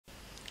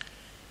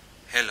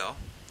Hello,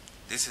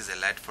 this is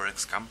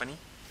Elite-forex company.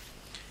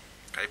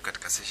 Karibu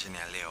katika session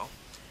ya leo.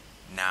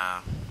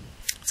 Na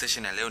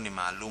session ya leo ni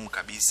maalum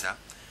kabisa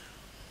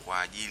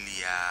kwa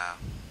ajili ya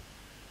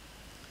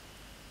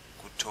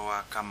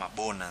kutoa kama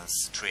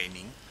bonus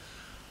training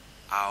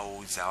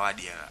au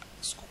zawadi ya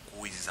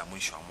sikukuu za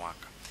mwisho wa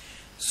mwaka.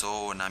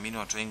 So naamini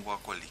watu wengi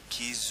wako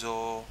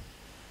likizo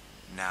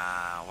na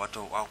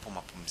watu wapo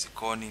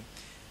mapumzikoni.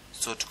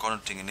 So tukaona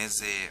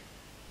tutengeneze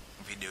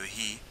video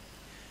hii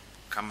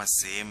kama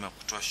sehemu ya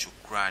kutoa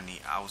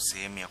shukrani au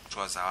sehemu ya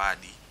kutoa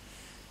zawadi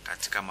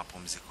katika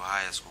mapumziko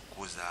haya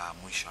sikukuu za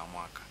mwisho wa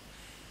mwaka.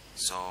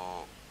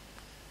 So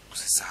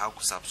usisahau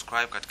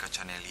kusubscribe katika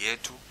channel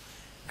yetu,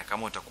 na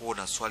kama utakuwa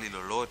na swali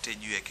lolote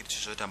juu ya kitu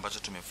chochote ambacho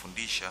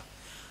tumefundisha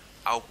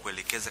au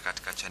kuelekeza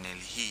katika channel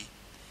hii,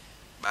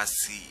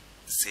 basi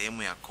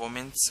sehemu ya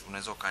comments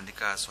unaweza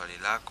kuandika swali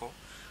lako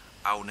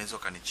au unaweza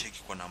kanicheki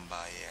kwa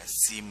namba ya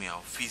simu ya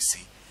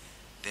ofisi,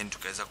 then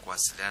tukaweza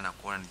kuwasiliana na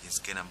kuona ni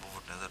jinsi gani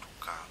ambavyo tunaweza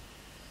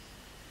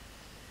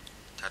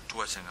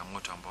tatua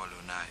changamoto ambayo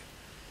ulionayo.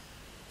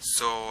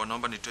 So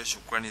naomba nitoe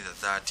shukrani za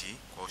dhati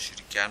kwa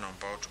ushirikiano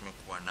ambao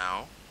tumekuwa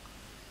nao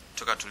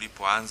toka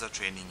tulipoanza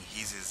training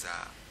hizi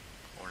za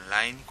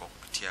online kwa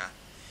kupitia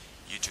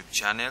YouTube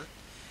channel.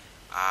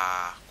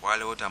 Kwa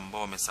wale wote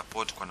ambao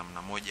wamesupport kwa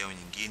namna moja au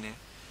nyingine,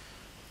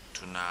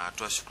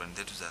 tunatoa shukrani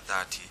zetu za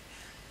dhati,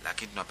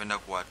 lakini tunapenda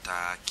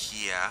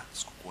kuwatakia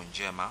sikukuu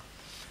njema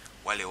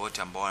wale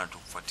wote ambao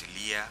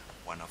wanatufuatilia,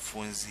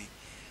 wanafunzi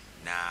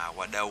na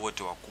wadau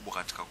wote wakubwa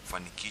katika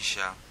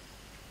kufanikisha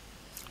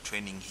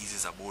training hizi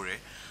za bure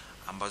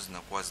ambazo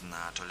zinakuwa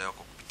zinatolewa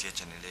kwa kupitia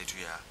channel yetu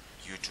ya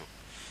YouTube.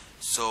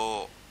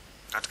 So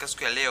katika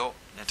siku ya leo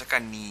nataka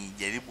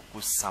nijaribu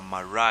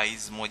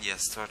kusummarize moja ya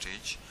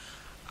strategy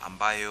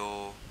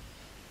ambayo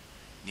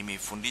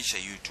nimeifundisha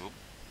YouTube,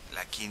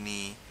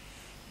 lakini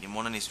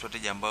nimeona ni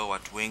strategy ambayo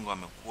watu wengi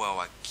wamekuwa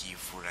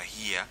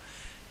wakifurahia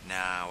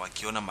na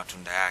wakiona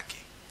matunda yake.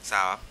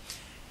 Sawa?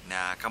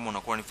 Na kama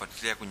unakuwa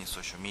unifuatilia kwenye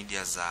social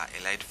media za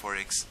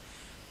Elite-forex,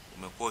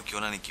 umekuwa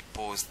ukiona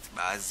nikipost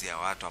baadhi ya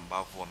watu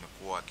ambao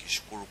wamekuwa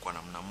wakishukuru kwa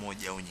namna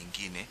moja au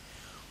nyingine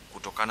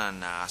kutokana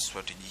na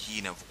strategy hii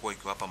inavyokuwa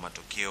ikiwapa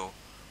matokeo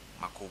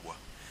makubwa.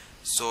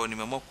 So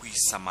nimeamua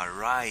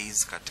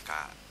kuisummarize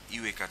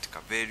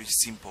katika very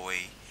simple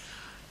way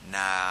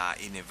na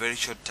in a very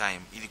short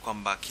time, ili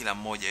kwamba kila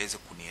mmoja aweze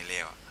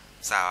kunielewa.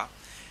 Sawa?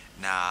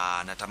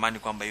 Na natamani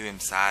kwamba iwe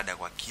msaada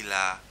kwa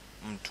kila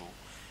mtu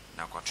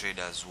na kwa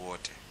traders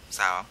wote.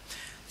 Sawa?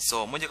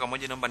 So moja kwa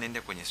moja naomba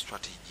niende kwenye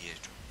strategy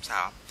yetu.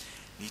 Sawa?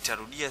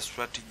 Nitarudia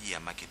strategy ya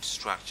market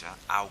structure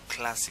au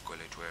classical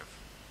Elite-forex.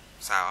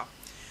 Sawa?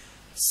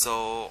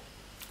 So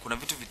kuna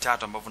vitu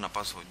vitatu ambavyo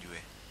unapaswa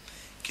ujue.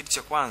 Kitu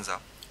cha kwanza,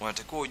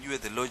 unatakiwa ujue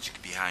the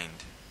logic behind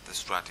the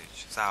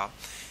strategy. Sawa?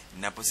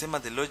 Ninaposema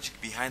the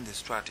logic behind the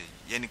strategy,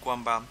 yani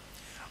kwamba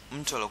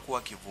mtu aliyokuwa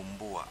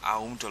akivumbua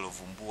au mtu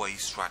aliyovumbua hii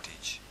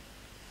strategy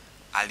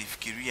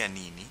alifikiria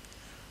nini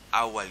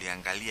au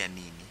aliangalia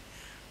nini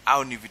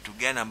au ni vitu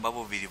gani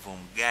ambavyo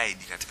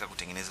vilivomguide katika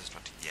kutengeneza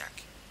strategy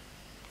yake.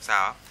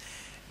 Sawa?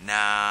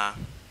 Na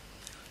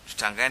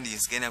tutaangalia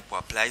jinsi gani ya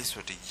kuapply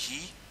strategy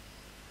hii.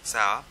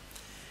 Sawa?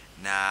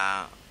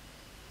 Na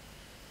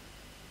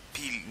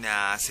pili,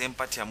 na same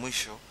part ya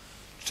mwisho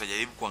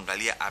tutajaribu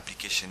kuangalia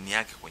application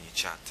yake kwenye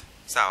chart.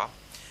 Sawa?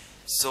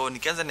 So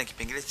nikianza na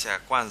kipengele cha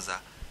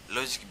kwanza,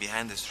 logic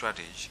behind the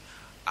strategy.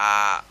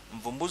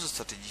 Mvumbuzi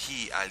strategy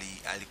hii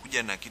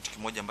alikuja na kitu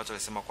kimoja ambacho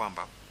alisema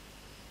kwamba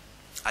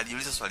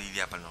aliuliza swali hili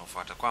hapa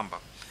linalofuata kwamba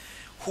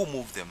who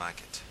move the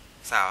market.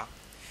 Sawa?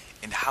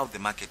 And how the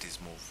market is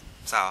move.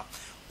 Sawa?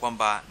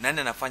 Kwamba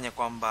nani anafanya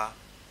kwamba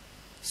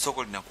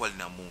soko linakuwa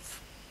lina move.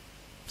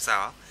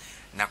 Sawa?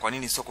 Na kwa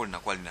nini soko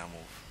linakuwa lina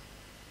move.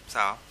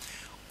 Sawa?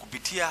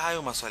 Kupitia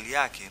hayo maswali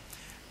yake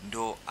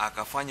ndo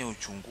akafanya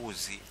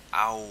uchunguzi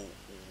au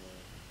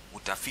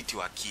utafiti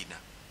wa kina.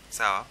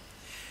 Sawa?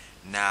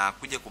 Na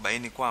kuja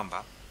kubaini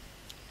kwamba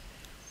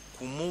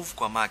kumove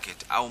kwa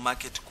market au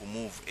market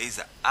kumove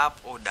either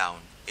up or down,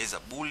 either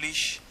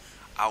bullish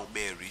au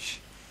bearish,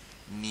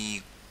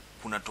 ni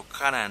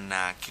kunatokana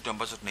na kitu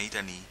ambacho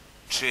tunaita ni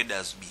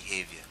traders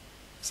behavior.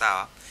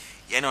 Sawa?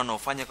 Yani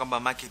wanaofanya kwamba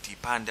market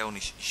ipande au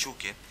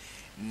ishuke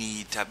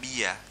ni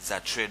tabia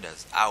za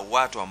traders au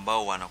watu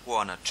ambao wanakuwa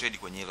wana trade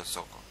kwenye hilo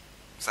soko.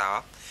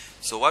 Sawa?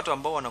 So watu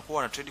ambao wanakuwa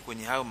wana trade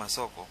kwenye hayo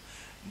masoko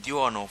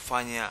ndio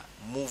wanaofanya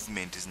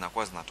movement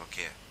zinakuwa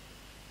zinatokea.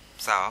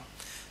 Sawa?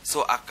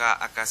 So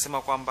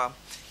akasema kwamba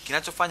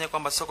kinachofanya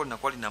kwamba soko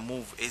linakuwa lina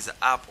move either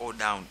up or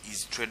down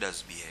is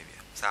traders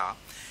behavior. Sawa?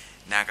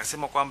 Na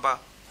akasema kwamba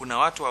kuna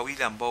watu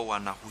wawili ambao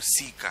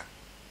wanahusika.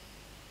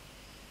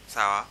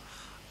 Sawa?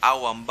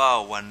 Au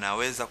ambao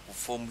wanaweza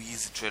kuform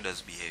hizi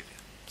traders behavior.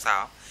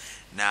 Sawa?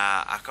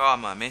 Na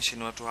akawa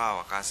mention watu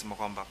hawa, akasema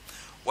kwamba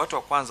watu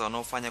wa kwanza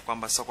wanaofanya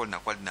kwamba soko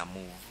linakuwa lina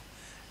move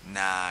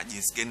na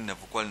jinsi gani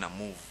linavyokuwa lina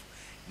move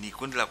ni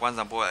kundi la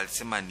kwanza ambao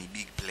alisema ni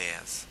big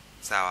players.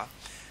 Sawa?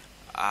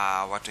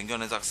 Watu wengine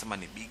wanaweza kusema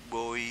ni big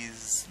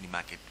boys, ni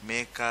market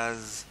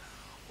makers,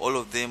 all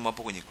of them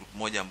wapo kwenye group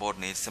moja ambao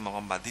tunasema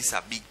kwamba these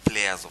are big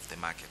players of the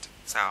market.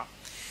 Sawa?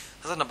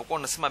 Sasa tunapokuwa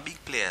tunasema big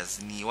players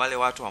ni wale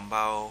watu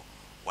ambao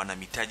wana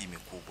mitaji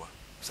mikubwa.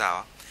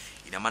 Sawa?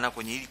 Ina maana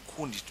kwenye hili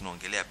kundi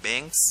tunaongelea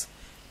banks,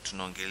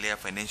 tunaongelea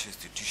financial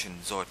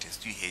institutions zote,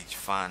 sijui hedge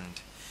fund,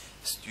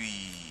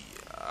 sijui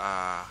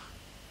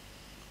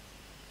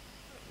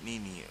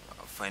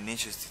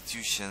financial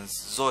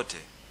institutions zote.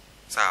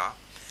 Sawa?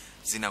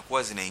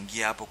 Zinakuwa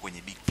zinaingia hapo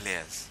kwenye big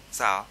players.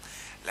 Sawa?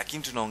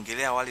 Lakini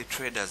tunaongelea wale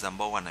traders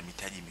ambao wana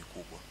mitaji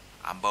mikubwa,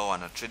 ambao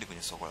wana trade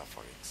kwenye soko la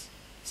forex.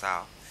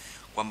 Sawa?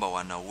 Kwamba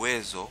wana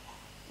uwezo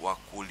wa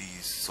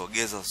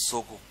kulisogeza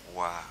soko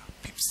kwa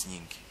pips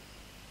nyingi.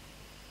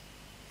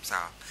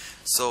 Sawa?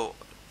 So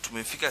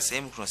tumefika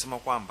sehemu tunasema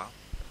kwamba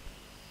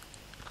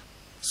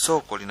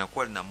soko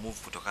linakuwa lina move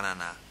kutokana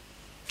na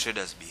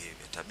traders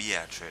behavior, tabia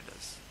ya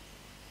traders.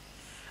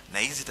 Na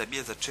hizi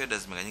tabia za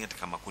traders zimegawanyika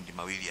katika makundi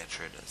mawili ya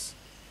traders.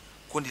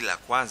 Kundi la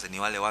kwanza ni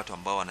wale watu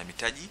ambao wana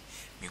mitaji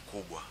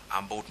mikubwa,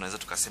 ambao tunaweza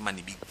tukasema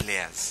ni big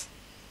players.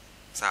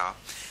 Sawa?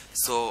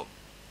 So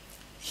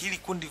hili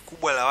kundi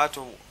kubwa la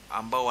watu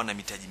ambao wana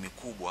mitaji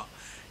mikubwa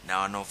na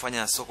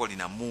wanaofanya soko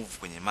lina move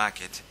kwenye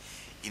market,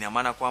 ina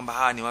maana kwamba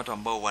hawa ni watu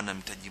ambao wana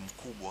mtaji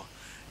mkubwa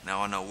na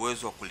wana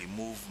uwezo wa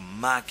kulimove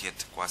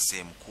market kwa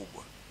sehemu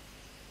kubwa.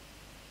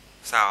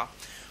 Sawa?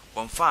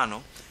 Kwa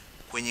mfano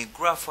kwenye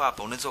graph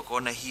hapa unaweza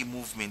kuona hii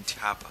movement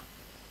hapa.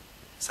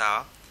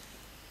 Sawa?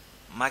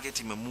 Market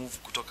imemove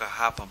kutoka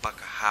hapa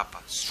mpaka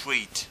hapa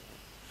straight.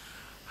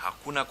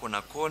 Hakuna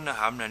kona,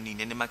 hamna nini.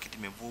 Yani market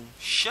imemove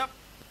sharp.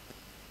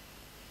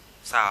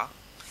 Sawa?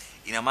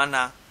 Ina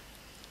maana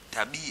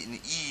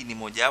hii ni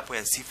moja wapo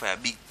ya sifa ya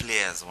big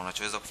players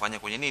wanachoweza kufanya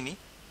kwenye nini?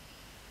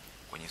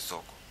 Kwenye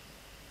soko.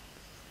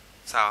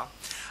 Sawa?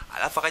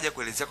 Alafu akaja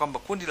kuelezea kwamba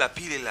kundi la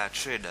pili la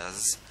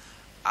traders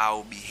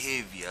au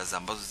behaviors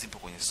ambazo zipo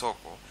kwenye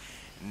soko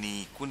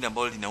ni kundi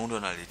ambalo linaundwa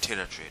na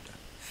retail trader.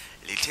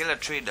 Retail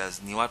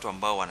traders ni watu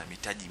ambao wana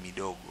mitaji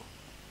midogo.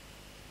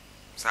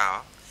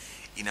 Sawa?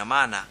 Ina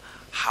maana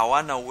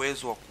hawana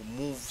uwezo wa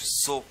kumove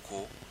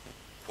soko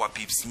kwa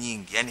pips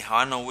nyingi. Yani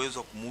hawana uwezo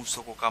wa kumove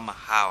soko kama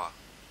hawa.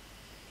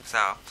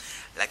 Sawa?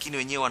 Lakini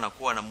wenyewe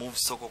wanakuwa na move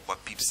soko kwa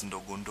pips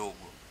ndogo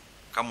ndogo.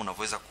 Kama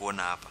unavyoweza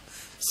kuona hapa.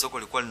 Soko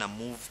lilikuwa lina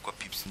move kwa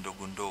pips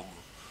ndogo ndogo,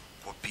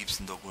 kwa pips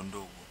ndogo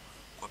ndogo,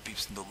 kwa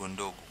pips ndogo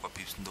ndogo, kwa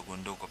pips ndogo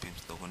ndogo, kwa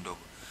pips ndogo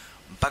ndogo,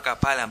 mpaka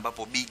pale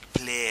ambapo big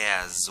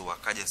players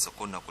wakaja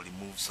sokoni na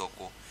kulimove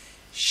soko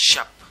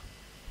sharp.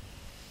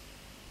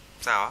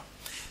 Sawa?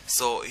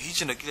 So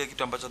hicho ndio kile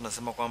kitu ambacho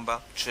tunasema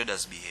kwamba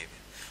traders behavior.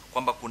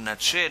 Kwamba kuna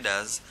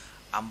traders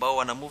ambao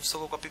wana move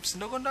soko kwa pips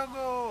ndogo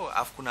ndogo,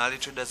 afu kuna wale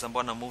traders ambao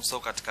wana move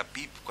soko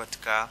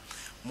katika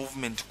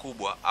movement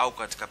kubwa au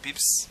katika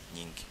pips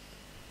nyingi.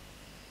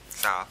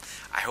 Sawa?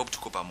 I hope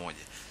tuko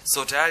pamoja.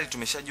 So tayari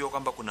tumeshajua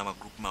kwamba kuna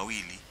magroup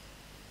mawili,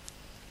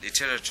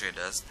 retail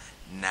traders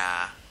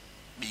na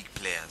big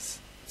players.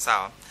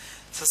 Sawa?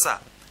 Sasa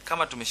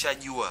kama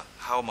tumeshajua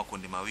hao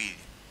makundi mawili,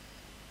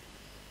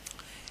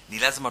 ni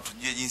lazima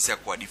tujue jinsi ya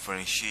kuwa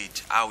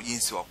differentiate au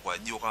jinsi ya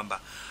kujua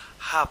kwamba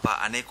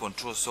hapa anaye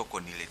control soko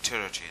ni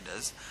retail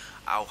traders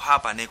au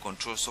hapa anaye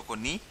control soko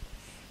ni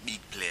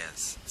big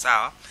players.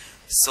 Sawa?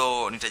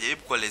 So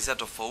nitajaribu kuelezea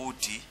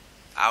tofauti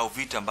au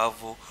vitu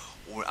ambavyo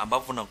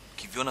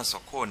ukiviona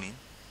sokoni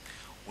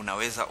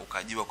unaweza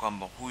ukajua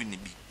kwamba huyu ni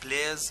big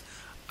players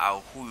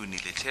au huyu ni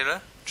retail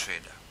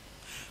trader.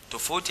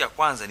 Tofauti ya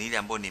kwanza ni ile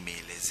ambayo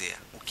nimeelezea.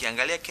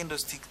 Ukiangalia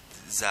candlestick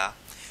za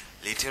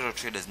retail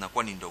traders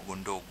zinakuwa ni ndogo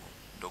ndogo,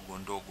 ndogo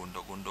ndogo,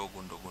 ndogo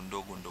ndogo, ndogo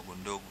ndogo, ndogo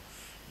ndogo,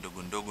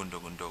 ndogo ndogo,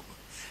 ndogo ndogo.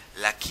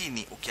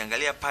 Lakini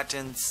ukiangalia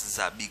patterns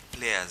za big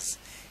players,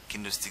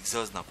 candlestick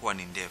zao zinakuwa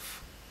ni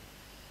ndefu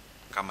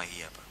kama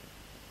hii hapa.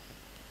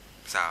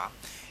 Sawa?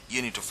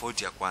 Hiyo ni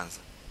tofauti ya kwanza.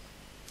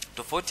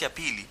 Tofauti ya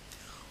pili,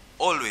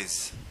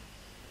 always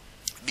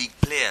big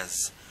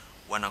players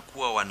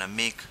wanakuwa wana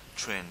make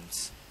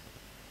trends.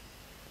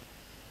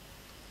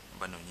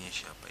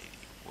 Naonyesha hapa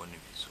ili uone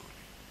vizuri.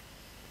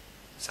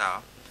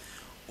 Sawa?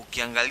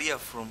 Ukiangalia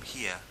from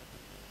here,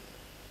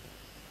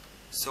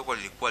 soko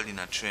lilikuwa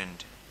lina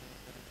trend.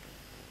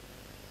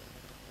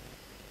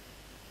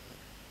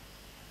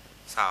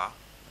 Sawa?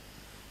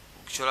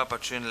 Ukichora hapa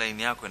trend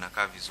line yako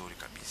inakaa vizuri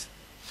kabisa.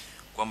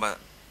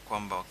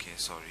 Kwamba okay,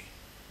 sorry.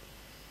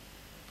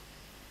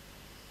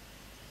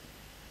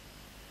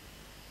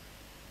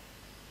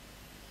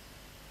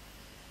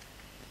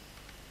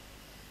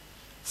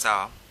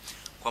 Sawa?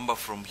 Kwamba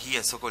from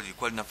here soko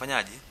lilikuwa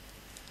linafanyaje?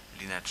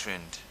 Lina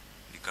trend.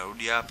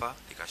 Likarudi hapa,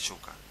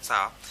 likashuka.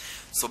 Sawa?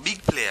 So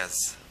big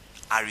players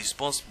are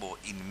responsible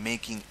in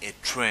making a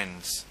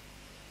trend.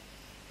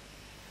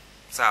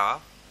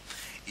 Sawa?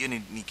 Hiyo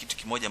ni kitu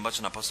kimoja ambacho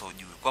unapaswa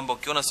ujue. Kwamba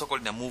ukiona soko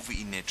lina move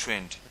in a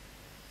trend,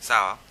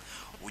 sawa?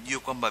 Ujue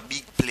kwamba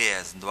big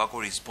players ndio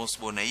wako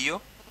responsible na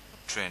hiyo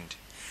trend.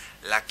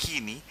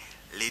 Lakini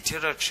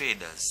retail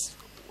traders,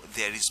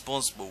 they are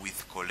responsible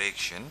with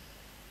correction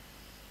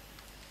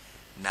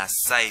na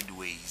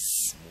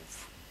sideways move.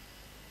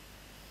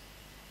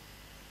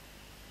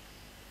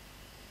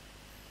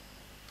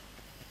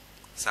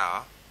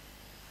 sawa,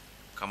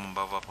 kama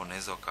ambavyo hapo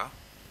unaweza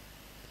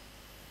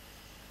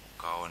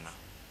ukaona.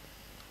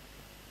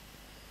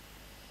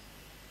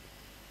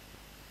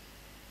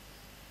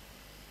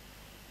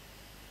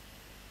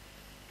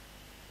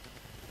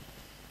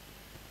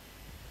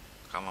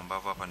 Kama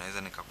ambavyo hapa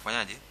naweza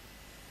nikakufanyaje,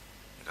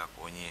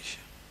 nikakuonyesha.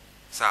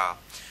 Sawa,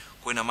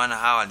 kwa ina maana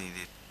hawa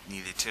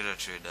ni lateral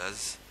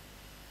traders.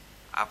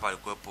 Hapa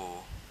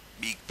alikuwepo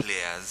big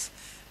players,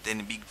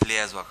 then big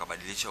players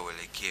wakabadilisha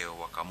uelekeo,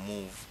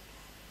 wakamove,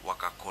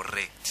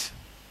 wakacorrect.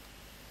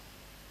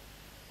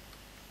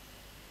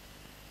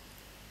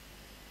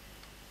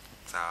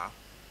 Sawa,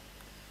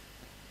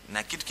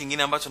 na kitu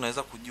kingine ambacho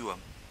unaweza kujua,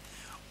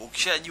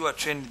 ukishajua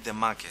trend the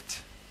market,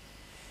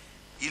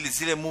 ili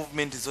zile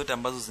movement zote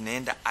ambazo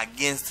zinaenda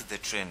against the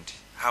trend,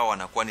 hawa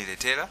wanakuwa ni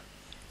lateral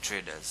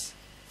traders.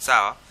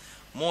 Sawa,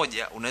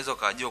 moja, unaweza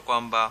ukajua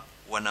kwamba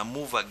wana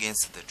move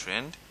against the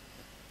trend,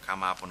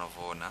 kama hapo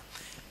unavyoona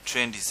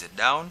trend is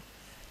down,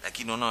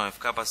 lakini unaona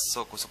wamefika hapa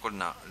soko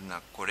lina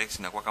correct,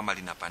 inakuwa kama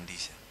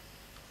linapandisha.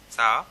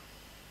 Sawa,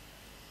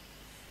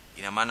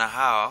 ina maana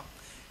hawa,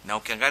 na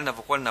ukiangalia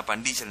linapokuwa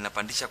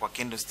linapandisha kwa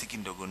candlestick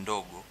ndogo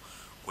ndogo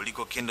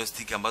kuliko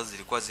candlestick ambazo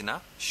zilikuwa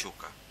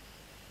zinashuka.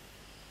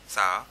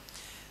 Sawa,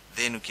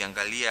 then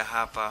ukiangalia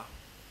hapa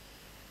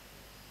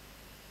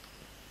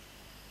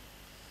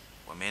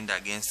wameenda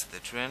against the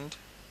trend.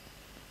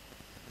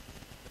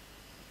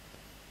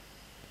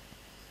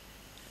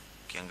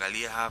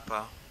 Ukiangalia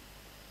hapa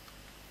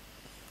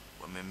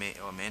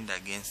wameenda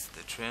against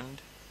the trend.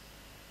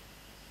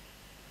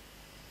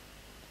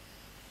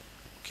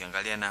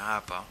 Ukiangalia na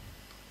hapa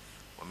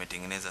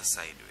wametengeneza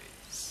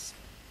sideways.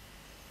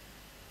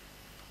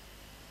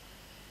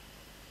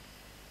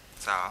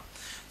 Sawa,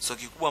 so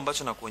kikubwa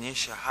ambacho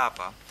nakuonyesha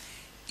hapa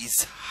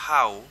is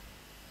how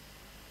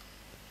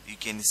you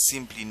can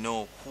simply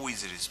know who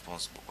is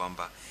responsible,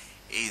 kwamba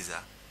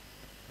either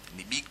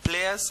ni big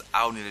players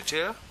au ni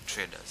retail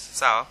traders.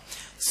 Sawa,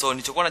 so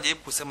nilichokuwa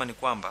najaribu kusema ni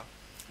kwamba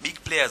big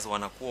players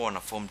wanakuwa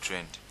wana form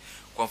trend.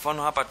 Kwa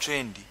mfano hapa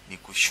trend ni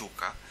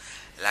kushuka,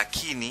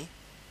 lakini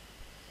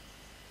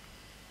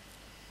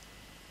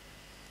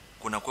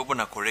kuna kuwepo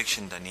na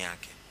correction ndani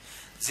yake.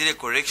 Zile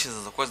corrections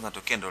zinazokuwa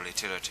zinatokea ndio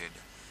lateral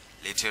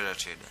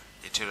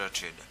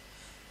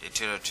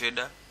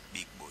trader,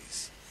 big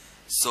boys.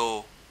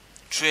 So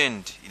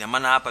trend ina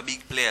maana hapa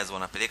big players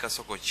wanapeleka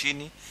soko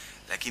chini,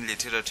 lakini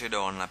lateral trader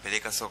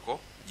wanapeleka soko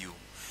juu.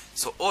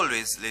 So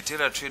always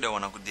lateral trader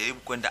wanajaribu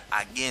kwenda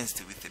against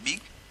with the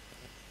big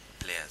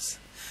players.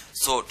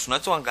 So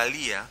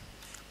tunachoangalia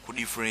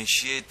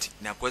kudifferentiate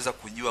na kuweza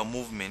kujua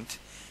movement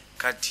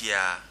kati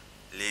ya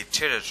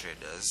lateral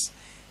traders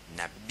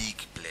na big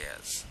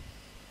players.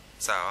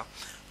 Sawa,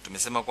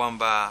 tumesema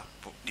kwamba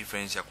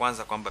difference ya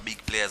kwanza kwamba big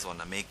players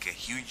wana make a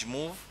huge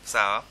move.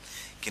 Sawa,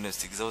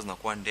 candlestick zao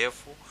zinakuwa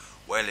ndefu,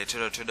 while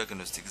lateral trader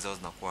candlestick zao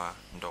zinakuwa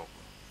ndogo.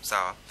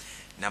 Sawa,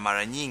 na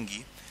mara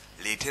nyingi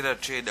lateral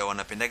trader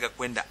wanapendaga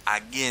kwenda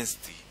against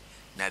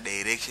na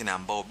direction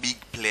ambao big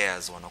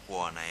players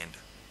wanakuwa wanaenda.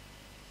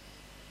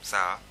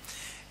 Sawa,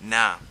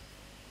 na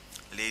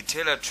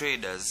lateral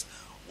traders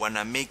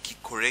wana make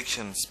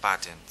corrections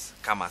patterns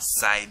kama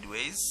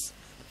sideways,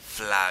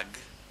 flag,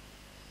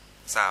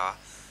 sawa,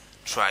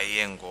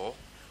 triangle.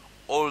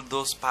 All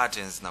those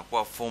patterns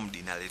zinakuwa formed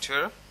in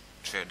lateral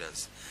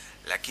traders,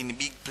 lakini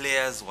big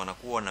players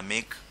wanakuwa wana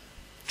make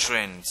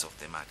trends of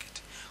the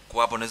market.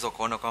 Kwa hapo unaweza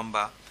kuona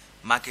kwamba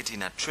market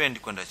ina trend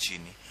kwenda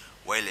chini,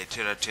 while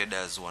lateral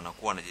traders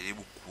wanakuwa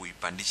wanajaribu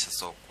kuipandisha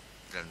soko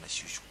ila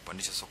linashusha,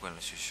 kupandisha soko ila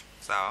linashusha.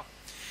 Sawa,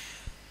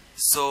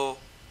 so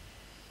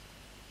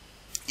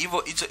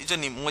hicho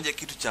ni moja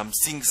kitu cha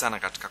msingi sana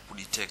katika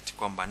kudetect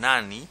kwamba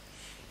nani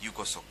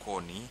yuko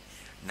sokoni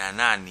na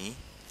nani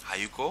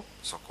hayuko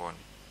sokoni.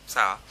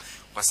 Sawa,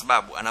 kwa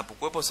sababu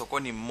anapokuwepo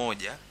sokoni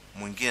mmoja,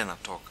 mwingine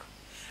anatoka,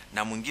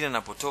 na mwingine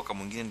anapotoka,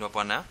 mwingine ndio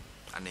hapo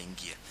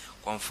anaingia.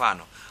 Kwa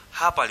mfano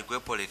hapa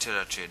alikuwepo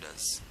lateral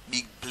traders,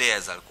 big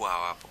players alikuwa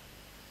hawapo.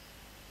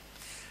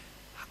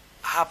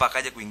 Hapa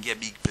akaja kuingia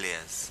big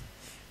players.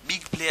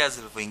 Big players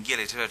walipoingia,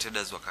 lateral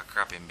traders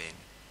wakakaa pembeni,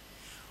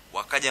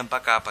 wakaja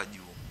mpaka hapa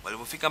juu.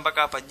 Walipofika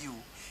mpaka hapa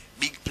juu,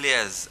 big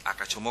players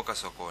akachomoka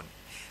sokoni,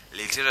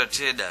 lateral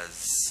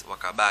traders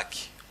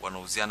wakabaki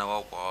wanauziana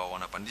wao kwa wao,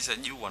 wanapandisha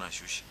juu,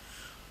 wanashusha,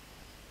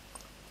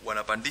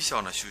 wanapandisha,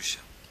 wanashusha.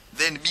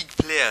 Then big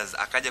players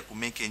akaja ku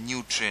make a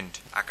new trend,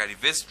 aka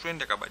reverse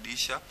trend,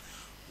 akabadilisha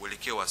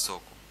uelekeo wa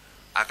soko,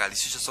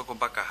 akalishusha soko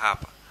mpaka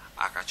hapa,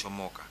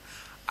 akachomoka,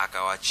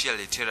 akawaachia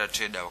lateral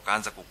trader,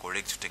 wakaanza ku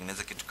correct,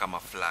 kutengeneza kitu kama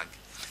flag.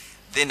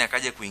 Then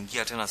akaja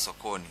kuingia tena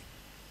sokoni,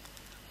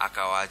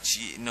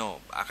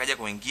 akaja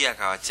kuingia,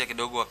 akawaachia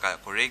kidogo, aka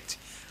correct,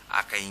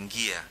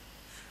 akaingia,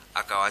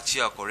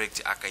 akawaachia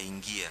correct,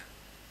 akaingia,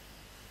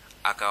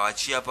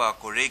 akawaachia hapa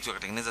correct,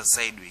 wakatengeneza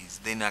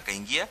sideways, then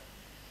akaingia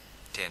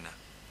tena.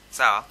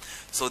 Sawa,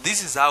 so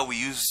this is how we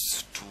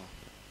use to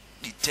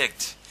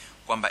detect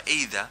kwamba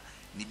either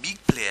ni big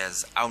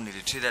players au ni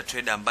lateral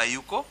trader ambaye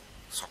yuko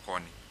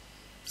sokoni.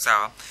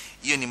 Sawa,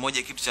 hiyo ni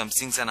moja kitu cha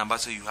msingi sana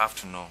ambacho you have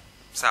to know.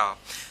 Sawa,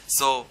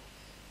 so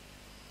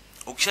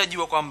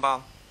ukishajua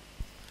kwamba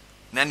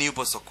nani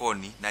yupo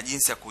sokoni na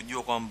jinsi ya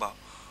kujua kwamba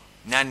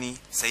nani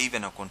sasa hivi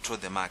ana control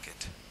the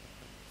market,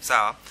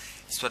 sawa,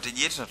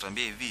 strategy yetu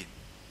inatuambia hivi: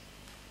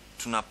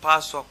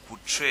 tunapaswa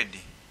kutrade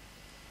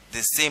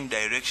the same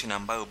direction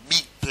ambayo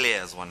big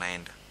players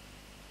wanaenda,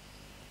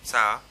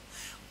 sawa.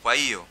 Kwa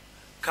hiyo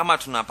kama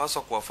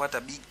tunapaswa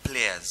kuwafuata big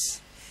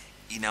players,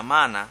 ina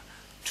maana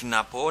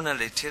tunapoona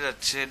retail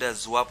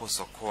traders wapo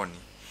sokoni,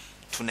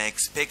 tuna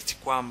expect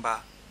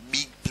kwamba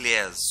big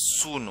players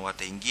soon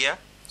wataingia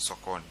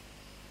sokoni,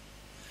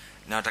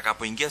 na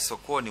watakapoingia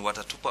sokoni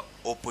watatupa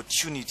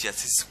opportunity ya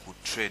sisi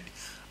kutrade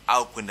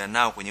au kwenda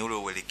nao kwenye ule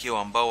uelekeo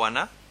ambao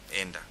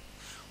wanaenda.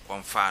 Kwa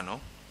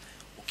mfano,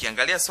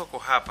 ukiangalia soko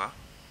hapa,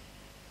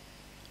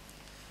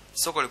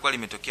 soko lilikuwa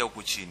limetokea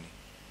huku chini,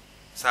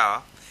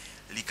 sawa,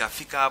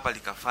 likafika hapa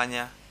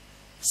likafanya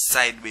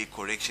sideways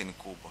correction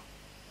kubwa,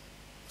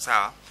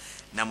 sawa,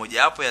 na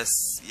mojawapo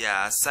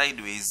ya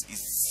sideways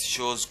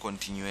shows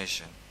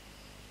continuation,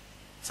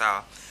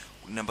 sawa.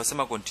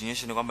 Ninaposema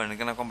continuation ni kwamba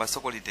inaonekana kwamba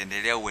soko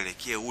litaendelea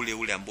uelekeo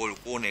ule ambao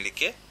ulikuwa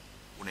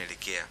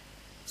unaelekea,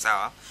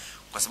 sawa.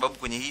 Kwa sababu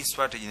kwenye hii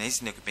strategy na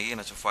hisi ni kipengele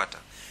kinachofuata,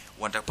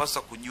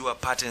 unapaswa kujua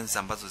patterns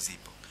ambazo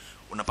zipo.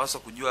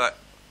 Unapaswa kujua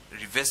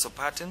reversal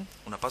pattern,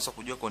 unapaswa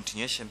kujua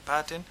continuation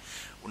pattern,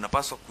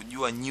 unapaswa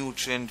kujua new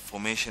trend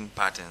formation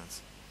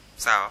patterns,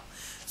 sawa.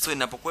 So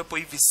inapokuwepo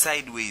hivi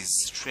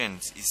sideways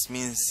trends, it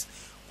means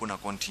kuna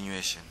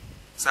continuation,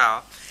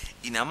 sawa.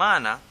 Ina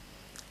maana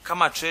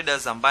kama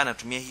traders ambaye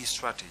anatumia hii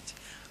strategy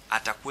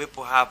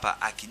atakuwepo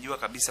hapa akijua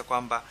kabisa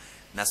kwamba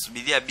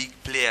nasubiria big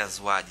players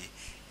waje,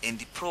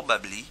 and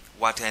probably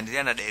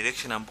wataendelea na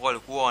direction ambayo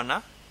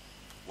walikuwa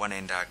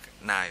wanaenda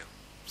nayo,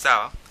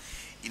 sawa.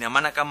 Ina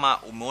maana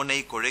kama umeona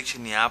hii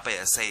correction ya hapa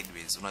ya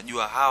sideways,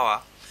 unajua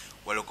hawa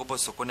waliokopo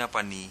sokoni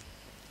hapa ni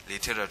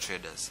lateral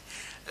traders,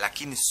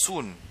 lakini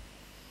soon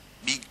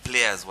big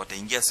players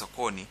wataingia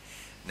sokoni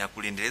na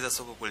kuliendeleza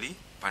soko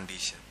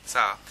kulipandisha,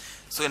 sawa.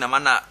 So ina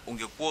maana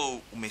ungekuwa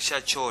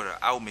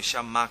umeshachora au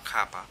umesha mark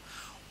hapa,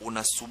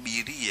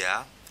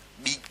 unasubiria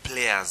big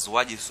players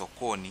waje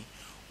sokoni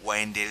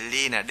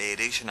waendelee na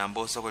direction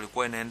ambayo soko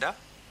lilikuwa inaenda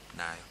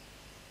nayo.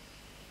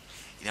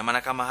 Ina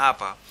maana kama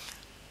hapa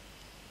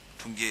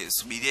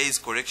tungesubiria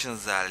hizo corrections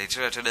za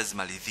lateral traders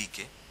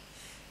malizike,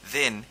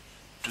 then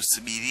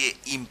tusubirie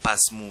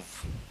impulse move,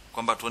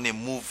 kwamba tuone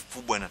move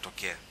kubwa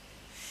inatokea,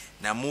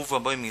 na move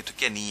ambayo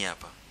imetokea ni hii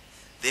hapa,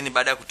 then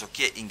baada ya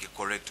kutokea inge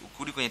correct.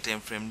 Ukirudi kwenye time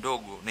frame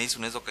ndogo na hisi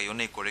unaweza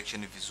kaiona hii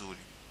correction vizuri,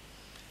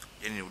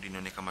 yani nirudi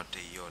nione kama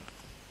tutaiona.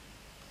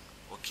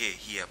 Okay,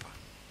 hii hapa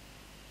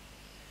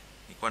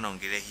nilikuwa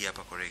naongelea hii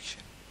hapa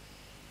correction.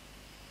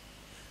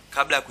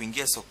 Kabla ya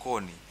kuingia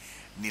sokoni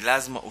ni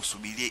lazima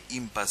usubirie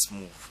impulse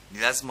move, ni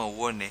lazima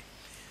uone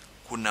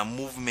kuna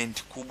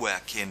movement kubwa ya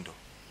kendo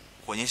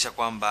kuonyesha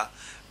kwamba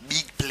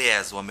big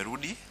players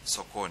wamerudi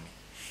sokoni.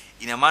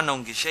 Ina maana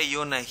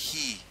ungeshaiona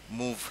hii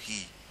move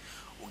hii,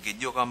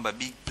 ungejua kwamba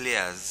big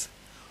players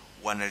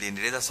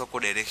wanaliendeleza soko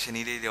direction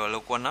ile ile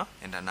waliokuwa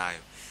naenda nayo.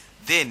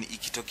 Then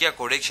ikitokea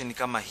correction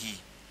kama hii,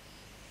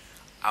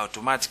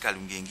 automatically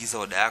ungeingiza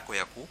order yako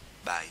ya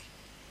kubuy.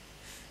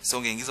 So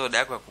ungeingiza order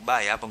yako ya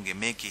kubuy hapa,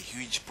 ungemake a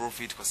huge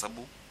profit kwa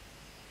sababu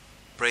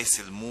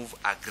price will move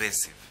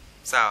aggressive,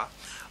 sawa.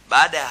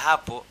 Baada ya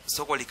hapo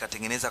soko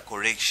likatengeneza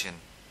correction,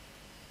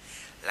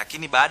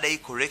 lakini baada hii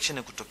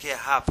correction kutokea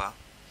hapa,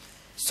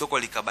 soko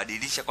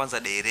likabadilisha kwanza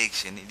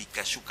direction,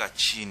 likashuka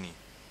chini,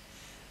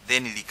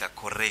 then lika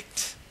correct,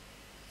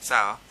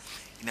 sawa.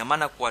 Ina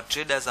maana kwa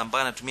traders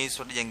ambao anatumia hii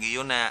strategy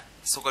angeiona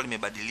soko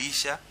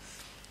limebadilisha,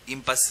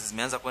 impulses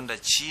zimeanza kwenda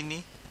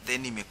chini,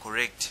 then ime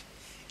correct,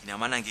 ina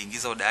maana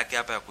angeingiza order yake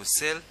hapa ya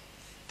kusell,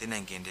 then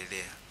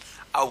angeendelea.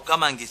 Au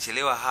kama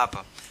angechelewa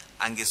hapa,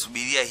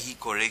 angesubiria hii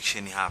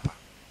correction hapa,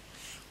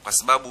 kwa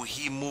sababu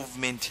hii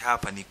movement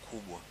hapa ni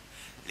kubwa.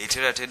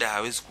 Lateral trader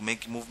hawezi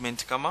kumake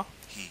movement kama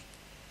hii,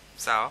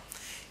 sawa.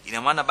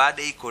 Ina maana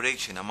baada hii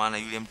correction, ina maana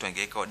yule mtu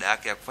angeweka order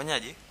yake ya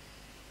kufanyaje,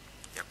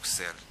 ya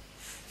kusell.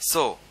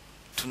 So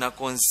tuna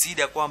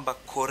consider kwamba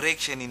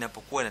correction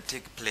inapokuwa na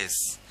take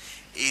place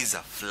is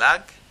a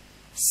flag,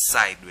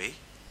 sideway,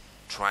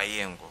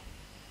 triangle,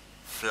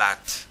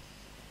 flat,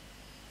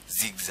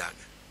 zigzag.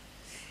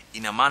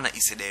 Ina maana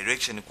is a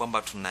direction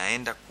kwamba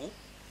tunaenda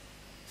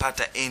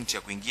kupata entry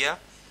ya kuingia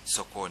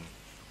sokoni.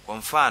 Kwa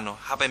mfano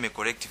hapa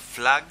imecorrect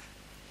flag,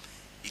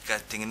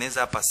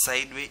 ikatengeneza hapa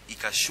sideway,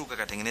 ikashuka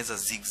ikatengeneza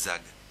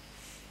zigzag,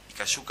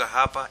 ikashuka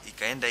hapa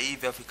ikaenda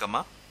hivi afu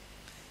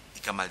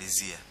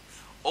ikamalizia.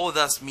 All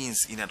that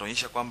means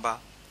inatuonyesha kwamba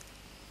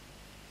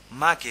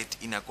market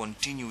ina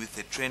continue with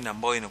the trend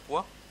ambayo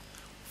inakuwa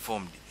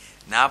formed.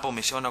 Na hapa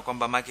umeshaona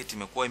kwamba market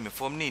imekuwa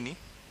imeform nini,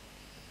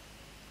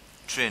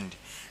 trend,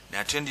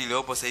 na trend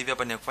iliyopo sasa hivi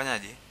hapa ni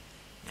kufanyaje,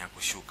 ni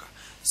kushuka.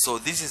 So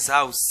this is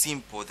how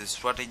simple the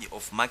strategy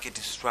of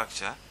market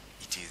structure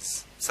it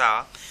is,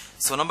 sawa.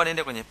 So naomba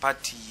niende kwenye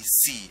part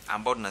C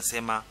ambayo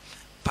tunasema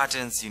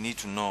patterns you need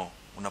to know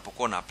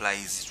unapokuwa una apply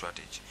hizi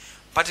strategy.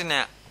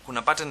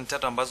 Kuna pattern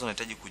tatu ambazo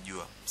unahitaji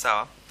kujua,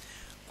 sawa.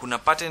 Kuna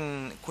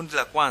pattern, kundi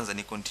la kwanza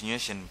ni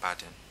continuation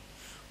pattern.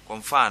 Kwa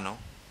mfano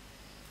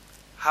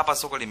hapa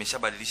soko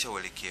limeshabadilisha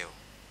uelekeo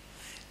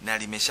na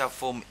limesha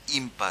form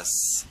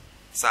impasse,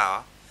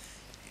 sawa,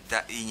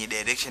 yenye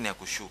direction ya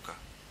kushuka,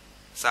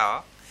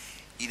 sawa.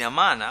 Ina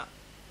maana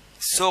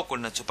soko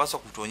linachopaswa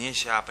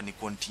kutuonyesha hapa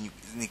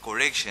ni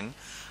correction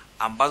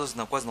ambazo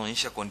zinakuwa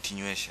zinaonyesha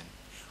continuation.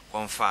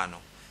 Kwa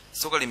mfano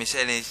soko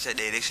limeshaonyesha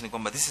direction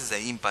kwamba this is a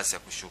impasse ya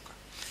kushuka,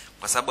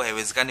 kwa sababu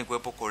haiwezekani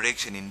kuwepo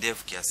correction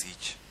ndefu kiasi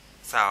hicho,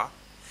 sawa.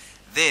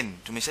 Then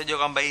tumeshajua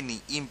kwamba hii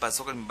ni impasse,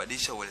 soko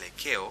limebadilisha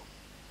uelekeo.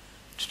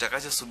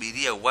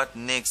 Tutakachosubiria what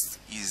next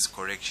is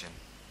correction,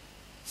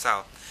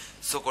 sawa.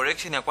 So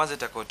correction ya kwanza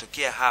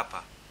itakayotokea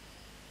hapa,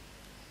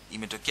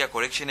 imetokea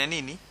correction ya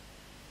nini,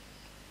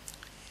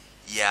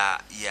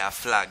 ya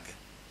flag.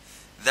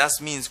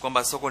 That means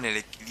kwamba soko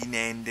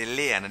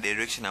linaendelea na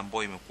direction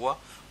ambayo imekuwa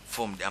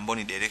formed, ambayo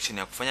ni direction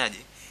ya kufanyaje,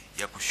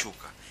 ya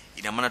kushuka.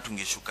 Ina maana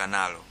tungeshuka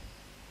nalo.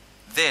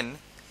 Then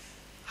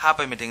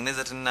hapa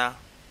imetengeneza tena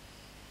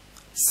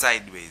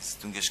sideways,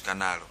 tungeshuka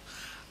nalo.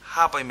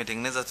 Hapa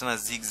imetengeneza tena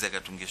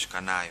zigzag,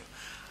 tungeshuka nayo.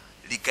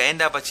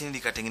 Likaenda hapa chini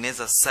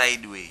likatengeneza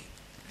sideway,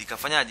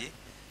 likafanyaje,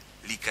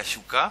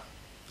 likashuka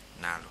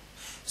nalo.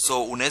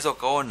 So unaweza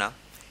ukaona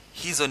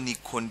hizo ni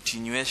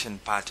continuation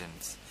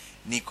patterns,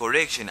 ni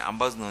correction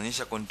ambazo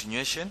zinaonyesha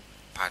continuation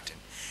pattern.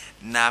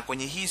 Na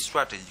kwenye hii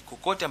strategy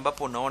kokote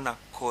ambapo unaona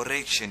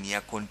correction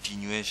ya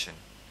continuation,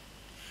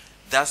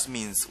 that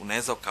means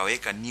unaweza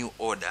ukaweka new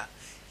order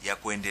ya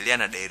kuendelea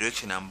na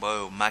direction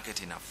ambayo market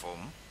ina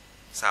form,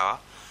 sawa.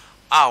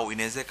 Au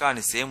inaweza kawa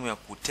ni sehemu ya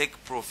kutake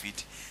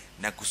profit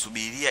na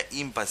kusubiria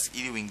impasse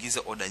ili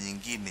uingize order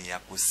nyingine ya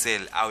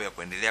kusell au ya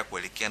kuendelea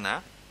kuelekea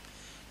na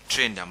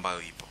trend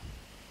ambayo ipo.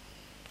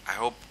 I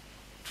hope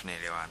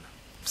tunaelewana,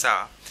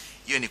 sawa.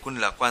 Hiyo ni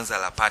kundi la kwanza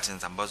la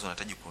patterns ambazo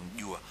unahitaji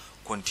kujua,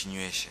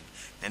 continuation.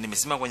 Na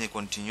nimesema kwenye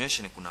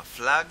continuation kuna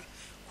flag,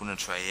 kuna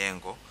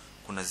triangle,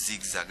 kuna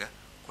zigzag,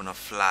 kuna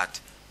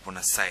flat,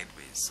 kuna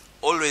sideways.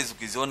 Always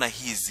ukiziona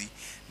hizi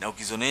na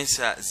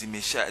ukizionesha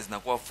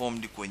zinakuwa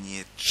formed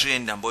kwenye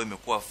trend ambayo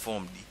imekuwa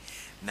formed,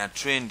 na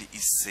trend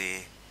is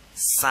a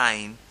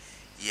sign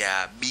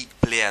ya big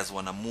players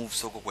wana move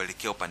soko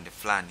kuelekea upande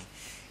fulani,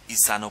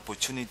 is an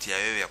opportunity ya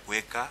wewe ya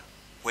kuweka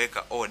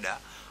order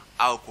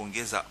au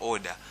kuongeza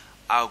order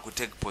au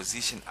kutake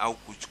position au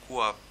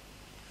kuchukua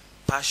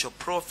partial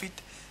profit,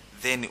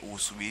 then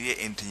usubirie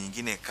entry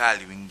nyingine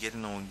kali uingie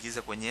na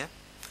uingize kwenye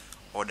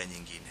order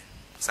nyingine,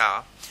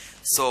 sawa.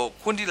 So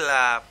kundi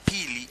la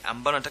pili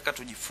ambalo nataka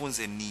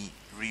tujifunze ni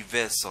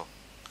reversal.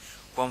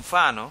 Kwa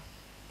mfano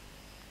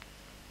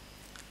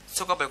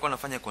soko hapa ilikuwa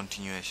inafanya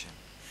continuation,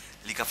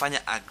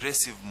 likafanya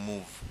aggressive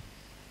move,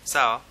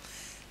 sawa.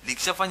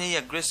 Likishafanya hii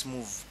aggressive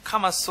move,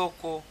 kama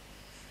soko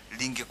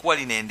lingekuwa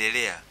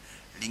linaendelea,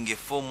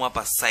 lingeform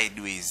hapa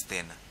sideways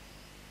tena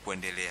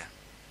kuendelea,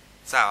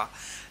 sawa.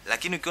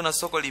 Lakini ukiona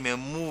soko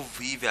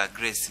limemove hivi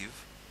aggressive,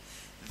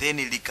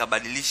 then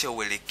likabadilisha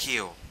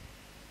uelekeo,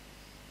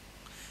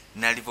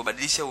 na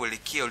lilipobadilisha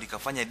uelekeo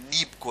likafanya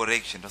deep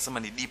correction, tunasema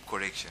ni deep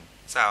correction,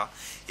 sawa.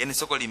 Yani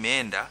soko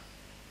limeenda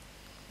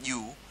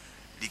juu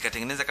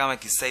likatengeneza kama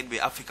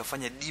sideways afu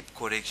ikafanya deep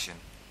correction,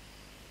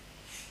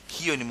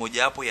 hiyo ni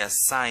mojawapo ya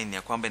sign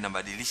ya kwamba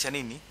inabadilisha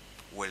nini,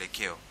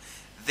 uelekeo.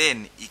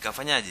 Then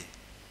ikafanyaje,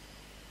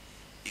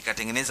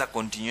 ikatengeneza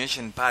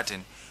continuation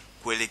pattern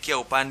kuelekea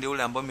upande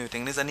ule ambao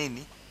imetengeneza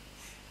nini,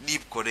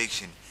 deep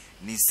correction.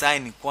 Ni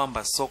sign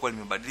kwamba soko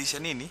limebadilisha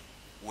nini,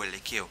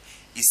 uelekeo.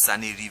 Isa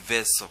ni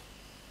reversal,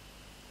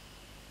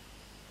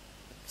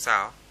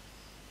 sawa.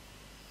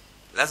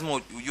 Lazima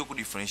ujue ku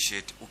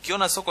differentiate.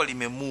 Ukiona soko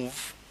limemove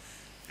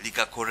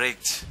lika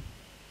correct,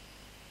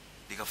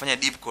 likafanya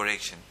deep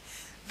correction,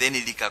 then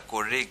lika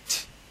correct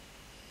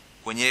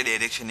kwenye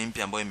direction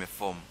mpya ambayo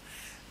imeform,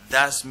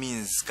 that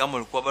means kama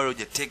ulikuwa bado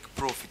huja take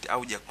profit au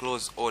huja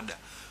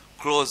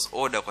close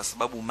order kwa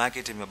sababu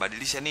market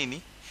imebadilisha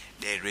nini,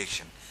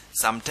 direction.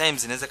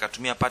 Sometimes inaweza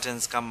kutumia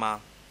patterns kama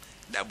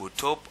double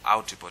top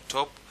au triple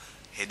top,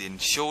 head and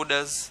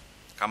shoulders,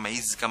 kama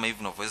hivi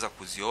unavyoweza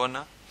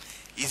kuziona.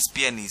 Hizi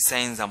pia ni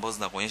signs ambazo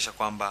zinakuonyesha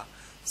kwamba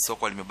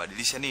soko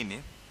limebadilisha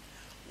nini,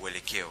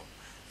 uelekeo.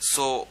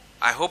 So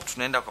I hope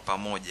tunaenda kwa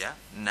pamoja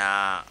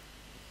na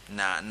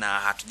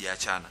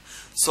hatujaachana.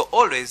 So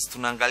always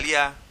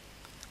tunaangalia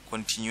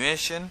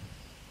continuation,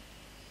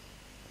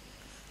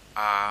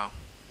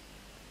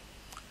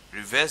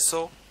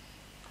 reversal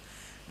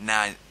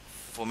na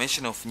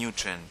formation of new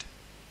trend,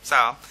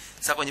 sawa.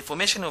 Sasa kwenye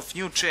formation of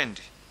new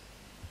trend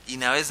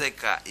inaweza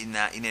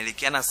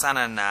inaelekeana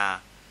sana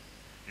na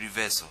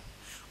reversal.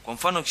 Kwa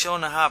mfano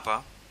ukishaona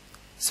hapa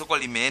soko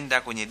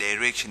limeenda kwenye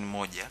direction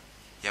moja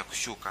ya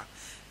kushuka,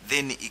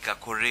 then ika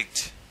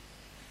correct,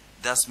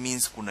 that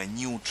means kuna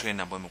new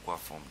trend ambayo imekuwa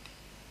formed,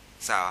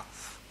 sawa.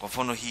 Kwa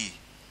mfano hii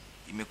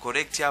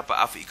imecorrect hapa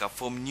afu ika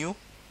form new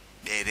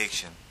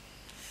direction,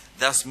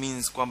 that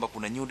means kwamba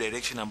kuna new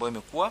direction ambayo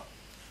imekuwa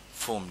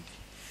formed.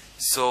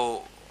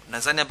 So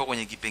nadhani hapa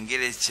kwenye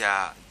kipengele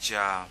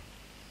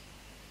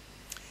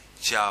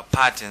cha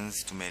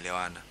patterns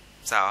tumeelewana,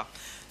 sawa.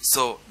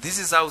 So this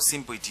is how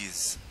simple it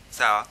is,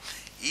 sawa.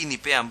 Hii ni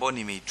pair ambayo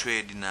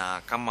nimeitrade,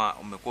 na kama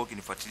umekuwa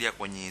ukinifuatilia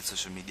kwenye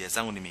social media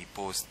zangu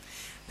nimeipost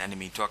na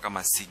nimeitoa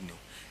kama signal.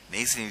 Na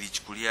hizi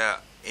nilichukulia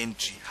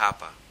entry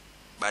hapa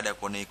baada ya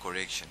kuona hii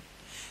correction.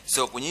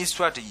 So kwenye hii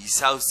strategy,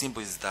 how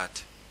simple is that?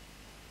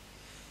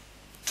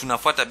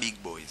 Tunafuata big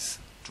boys.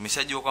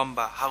 Tumeshajua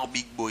kwamba how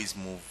big boys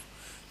move.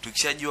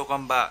 Tukishajua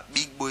kwamba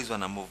big boys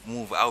wana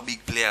move au big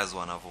players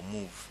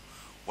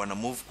wana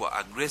move kwa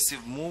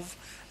aggressive move,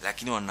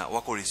 lakini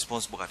wako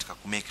responsible katika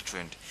ku make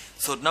trend.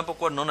 So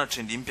tunapokuwa tunaona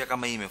trend mpya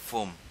kama hii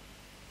imeform,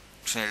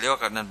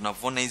 tunaelewa na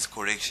tunavona hizi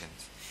corrections.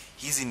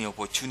 Hizi ni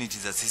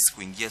opportunities za sisi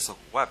kuingia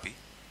wapi?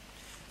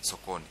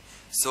 Sokoni.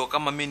 So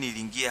kama mimi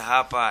niliingia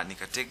hapa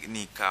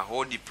nika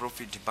hold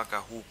profit mpaka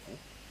huku,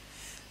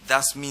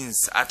 that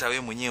means hata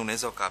wewe mwenyewe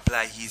unaweza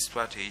apply hii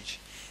strategy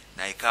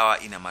na ikawa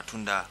ina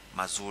matunda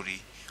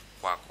mazuri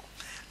kwako.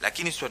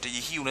 Lakini strategy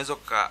hii unaweza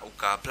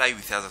apply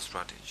with other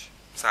strategy.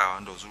 Sawa,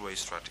 ndio uzuri wa hii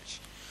strategy,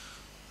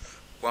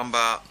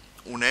 kwamba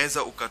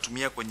unaweza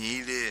ukatumia kwenye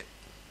ile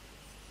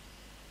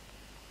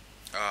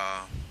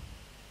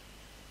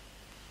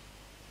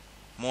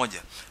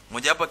moja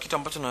hapa. Kitu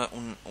ambacho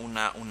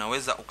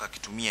unaweza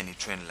ukakitumia ni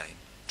trend line.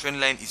 Trend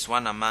line is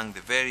one among the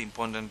very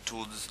important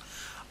tools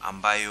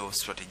ambayo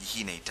strategy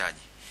hii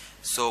inahitaji.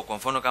 So kwa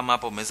mfano kama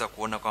hapa umeweza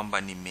kuona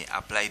kwamba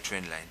apply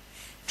trend line.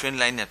 Trend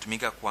line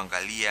inatumika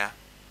kuangalia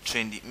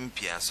trend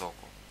mpya ya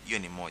soko. Hiyo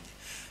ni moja.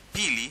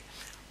 Pili,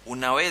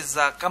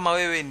 unaweza kama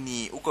wewe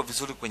ni uko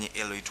vizuri kwenye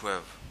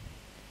Elite-forex,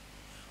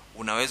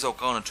 unaweza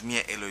ukawa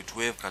unatumia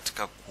Elite-forex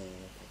katika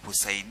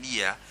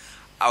kukusaidia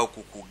au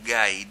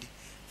kukuguide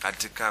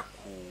katika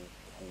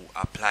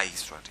apply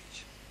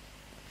strategy.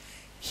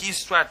 Hii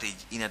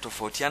strategy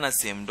inatofautiana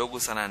sehemu ndogo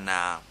sana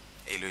na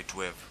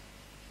Elite-forex.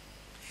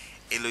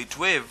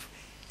 Elite-forex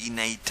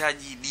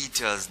inahitaji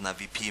details na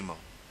vipimo.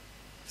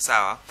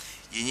 Sawa,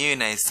 yenyewe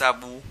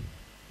inahesabu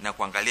na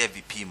kuangalia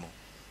vipimo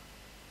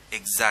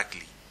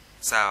exactly.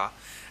 Sawa,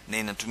 na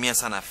inatumia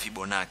sana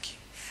Fibonacci.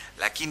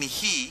 Lakini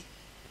hii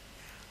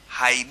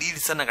haidili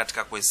sana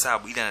katika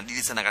kuhesabu, ila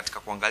inadili sana katika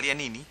kuangalia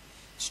nini?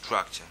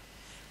 Structure.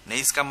 Na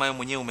hisi kama wewe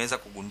mwenyewe umeweza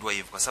kugundua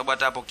hivyo, kwa sababu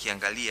hata hapo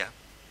ukiangalia,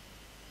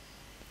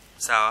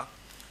 sawa,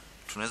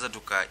 tunaweza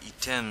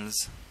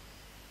items,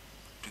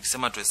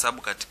 tukisema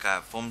tuhesabu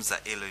katika forms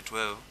za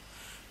Elliot-forex,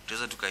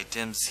 tunaweza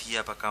items hii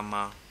hapa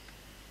kama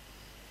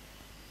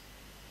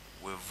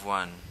wave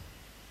 1.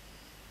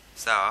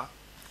 Sawa,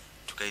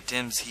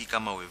 items hii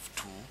kama wave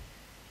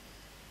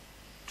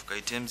 2,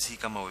 items hii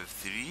kama wave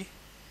 3,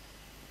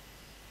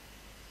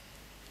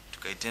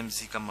 items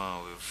hii kama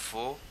wave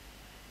 4.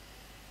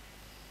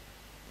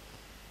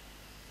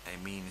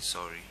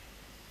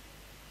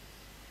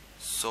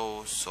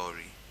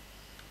 Sorry,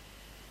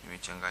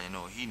 nimechanganya.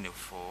 No, hii ni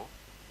 4.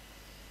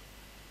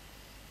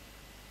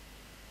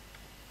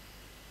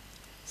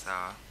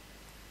 Sawa,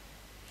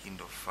 hii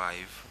ndo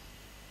 5,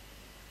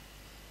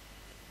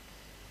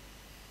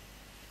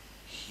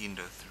 hii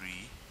ndo 3.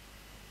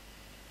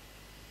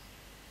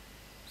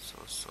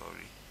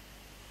 Sorry,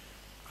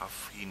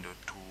 afu hii ndo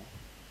 2,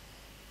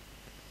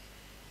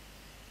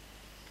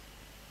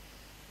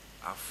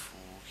 afu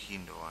hii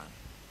ndo 1.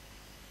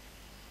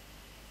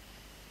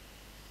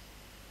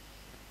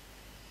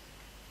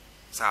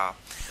 Sawa,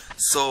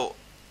 so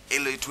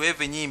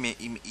Elliot-forex yenyewe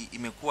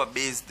imekuwa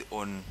based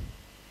on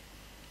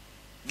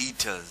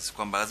details,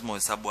 kwamba lazima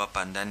uhesabu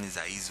hapa ndani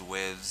za hizi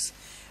waves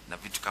na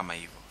vitu kama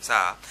hivyo.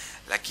 Sawa,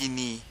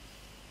 lakini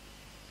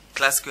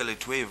classical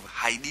Elliot-forex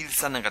haidili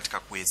sana katika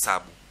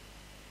kuhesabu.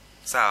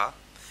 Sawa,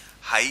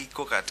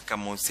 haiko katika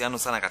mahusiano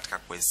sana katika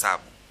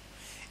kuhesabu,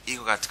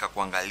 iko katika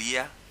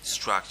kuangalia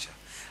structure.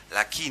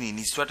 Lakini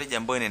ni strategy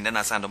ambayo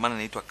inaendana sana, ndio maana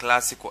inaitwa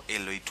classical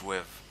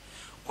Elliot-forex,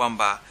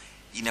 kwamba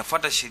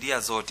inafuata sheria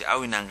zote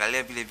au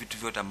inaangalia vile vitu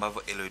vyote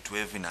ambavyo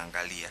Elliot-forex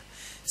inaangalia.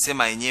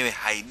 Sema yenyewe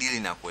haidili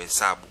na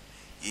kuhesabu,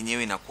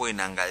 yenyewe inakuwa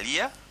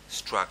inaangalia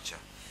structure,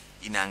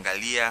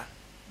 inaangalia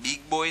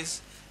big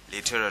boys,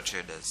 lateral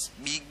traders,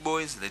 big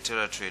boys,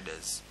 lateral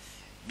traders,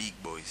 big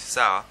boys.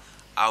 Sawa,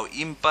 au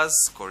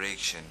impulse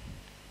correction.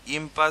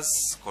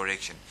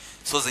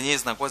 So zenyewe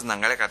zinakuwa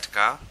zinaangalia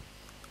katika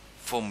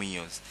form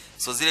hiyo.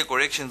 So zile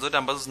corrections zote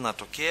ambazo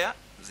zinatokea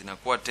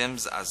zinakuwa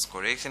terms as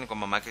correction, kwa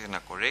market ina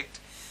correct,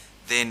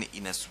 then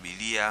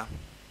inasubiria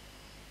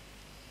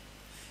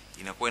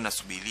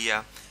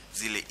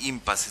zile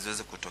impulse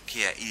ziweze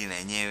kutokea ili na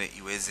yenyewe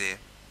iweze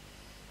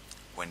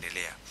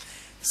kuendelea.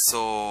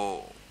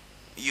 So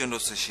hiyo ndio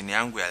session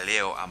yangu ya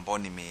leo ambayo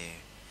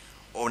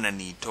nimeona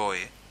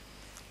niitoe,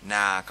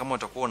 na kama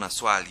utakuwa na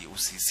swali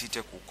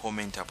usisite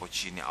kucomment hapo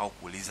chini au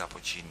kuuliza hapo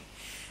chini.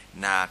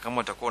 Na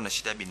kama utakuwa na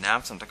shida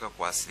binafsi, unataka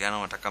kuwasiliana,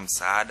 unataka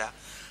msaada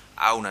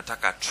au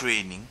unataka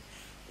training,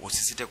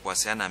 usisite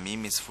kuwasiliana na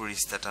mimi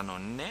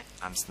 0654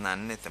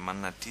 54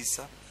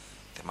 89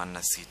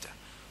 86.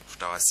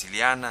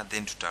 Tutawasiliana,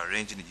 then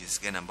tutaarrange ni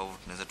jinsi gani ambavyo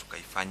tunaweza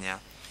tukaifanya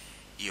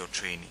hiyo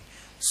training.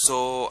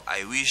 So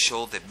I wish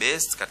all the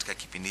best katika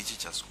kipindi hichi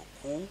cha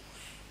sikukuu.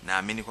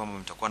 Naamini kwamba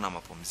mtakuwa na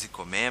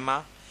mapumziko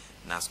mema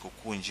na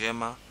sikukuu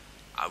njema.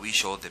 I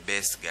wish all the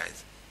best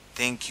guys.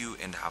 Thank you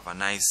and have a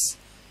nice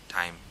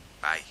time.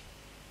 Bye.